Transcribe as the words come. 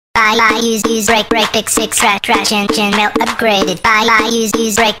use break fix trash engine mail upgraded.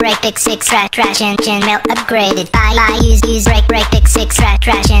 Use break fix trash engine mail upgraded. Use break fix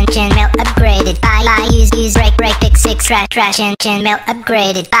trash engine mail upgraded. Use break fix trash engine mail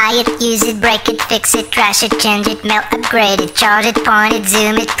upgraded. Buy it, use it, break it, fix it, trash it, change it, mail upgraded. Charge it, point it,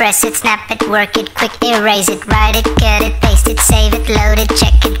 zoom it, press it, snap it, work it, quick erase it, write it, cut it, paste it, save it, load it,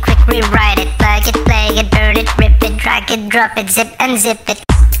 check it, quick rewrite it, plug it, play it, burn it, rip it, drag it, drop it, zip and zip it.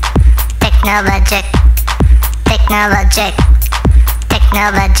 Technologic, technologic,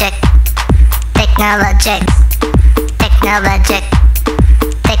 technologic, technologic, technologic,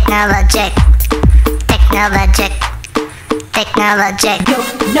 technologic, technologic, technologic. You're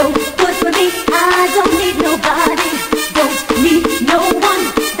no good for me, I don't need nobody, don't need no one,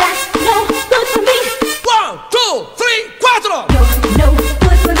 that's no good for me. 1, 2, 3, 4. You're no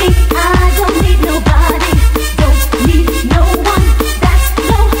good for me, I don't need nobody, don't need no one, that's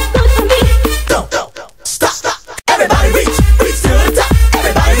no good for me. Don't stop, everybody reach to the top,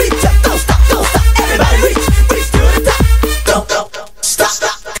 everybody reach up, don't stop, everybody reach to the top, don't stop,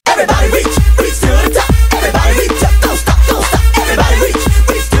 everybody reach to the top, everybody reach up, don't stop, everybody reach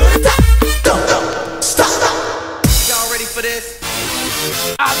to the top, don't stop. Y'all ready for this?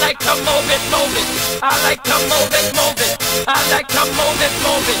 I like to move it, I like to move it, I like to move it,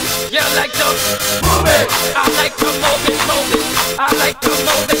 you like to move it. I like to move it, I like to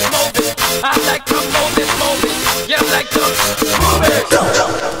move it, I like to move it, you like to move it.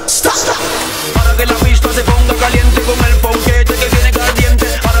 Don't stop. Para que la pista se ponga caliente con el ponquete que viene caliente.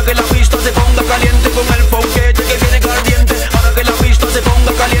 Para que la pista se ponga caliente con el ponquete que viene caliente. Para que la pista se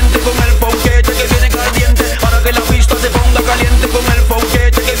ponga caliente con el ponquete que viene caliente. Para que la pista se ponga caliente con el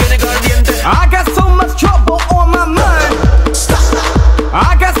ponquete que viene caliente. I got so much trouble on my mind.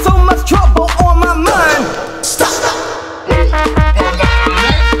 I got so much trouble on my mind.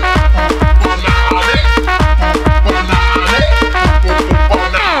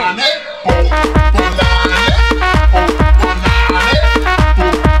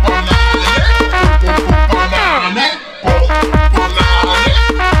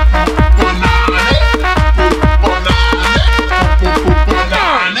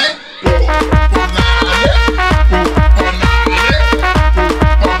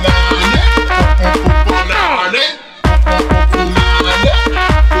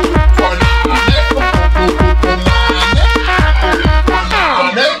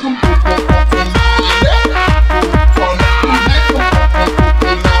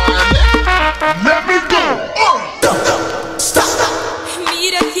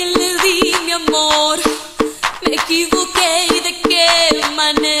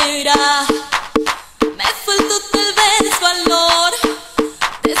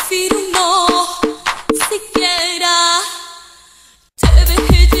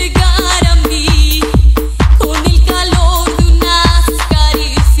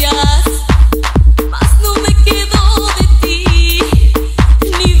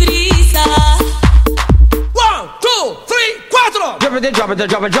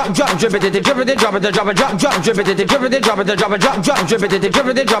 Drip it, drip it, drop it, drop it, drop, drop, drip it, drip it, drop it, drop it, drop, drop, drip it, drip it, drop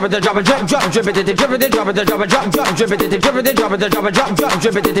it, drop it, drop, drop, drip it, drip it, drop it, drop it, drop, drop, drip it, drip it, drop it, drop it, drop, drop,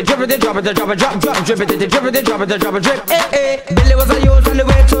 drip it, drip it, drop it, drop it, drop, drop, drip it, drip it, drop it, drop it, drip. Billy was a youth on the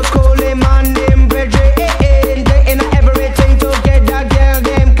way to school, him and him brethren, they in everything to get that girl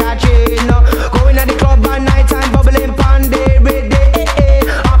them catching. Going at the club at night time, bubbling pan every day.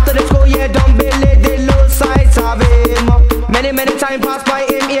 After the school year done, Billy the low sides of him. Many times pass by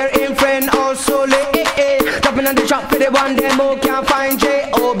him here, him friend also late. Dropping on the shop for the one them who can't find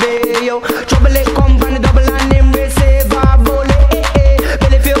J.O.B. yo. Trouble it come from the double and him receive a bullet.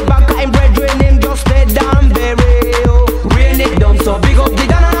 Billy feel back at him brethren, him just dead and bury yo. Rain it down so big up the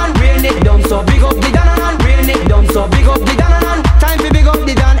dananan. Rain it down so big up the dananan. Rain it down so big up the dananan. Time for big up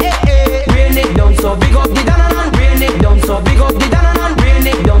the dan. Rain it down so big up the dananan. Rain it down so big up the dananan. Rain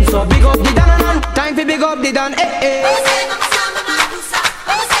it down so big up the dananan. Time for big up the dan.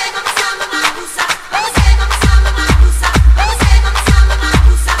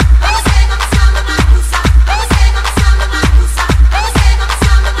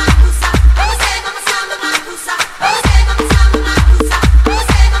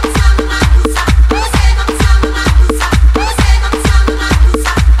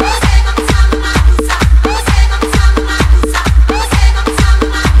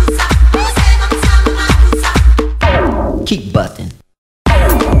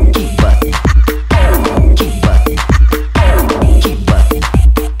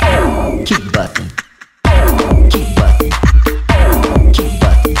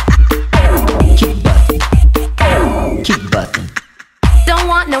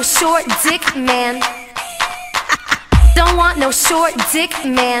 no short dick man. Don't want no short dick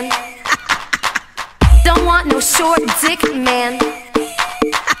man. Don't want no short dick man.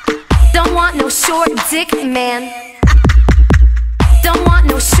 Don't want no short dick man. Don't want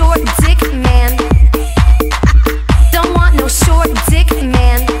no short dick man. Don't want no short dick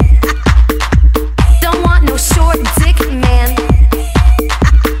man. Don't want no short dick man.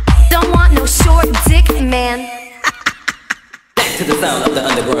 Don't want no short dick man. Back to the sound of the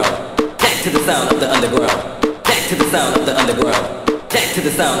underground. Back to the sound of the underground. Back to the sound of the underground. Back to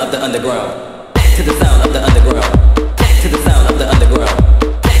the sound of the underground. Back to the sound of the underground. Back to the sound of the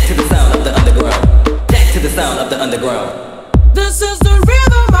underground. Back to the sound of the underground. Back to the sound of the underground.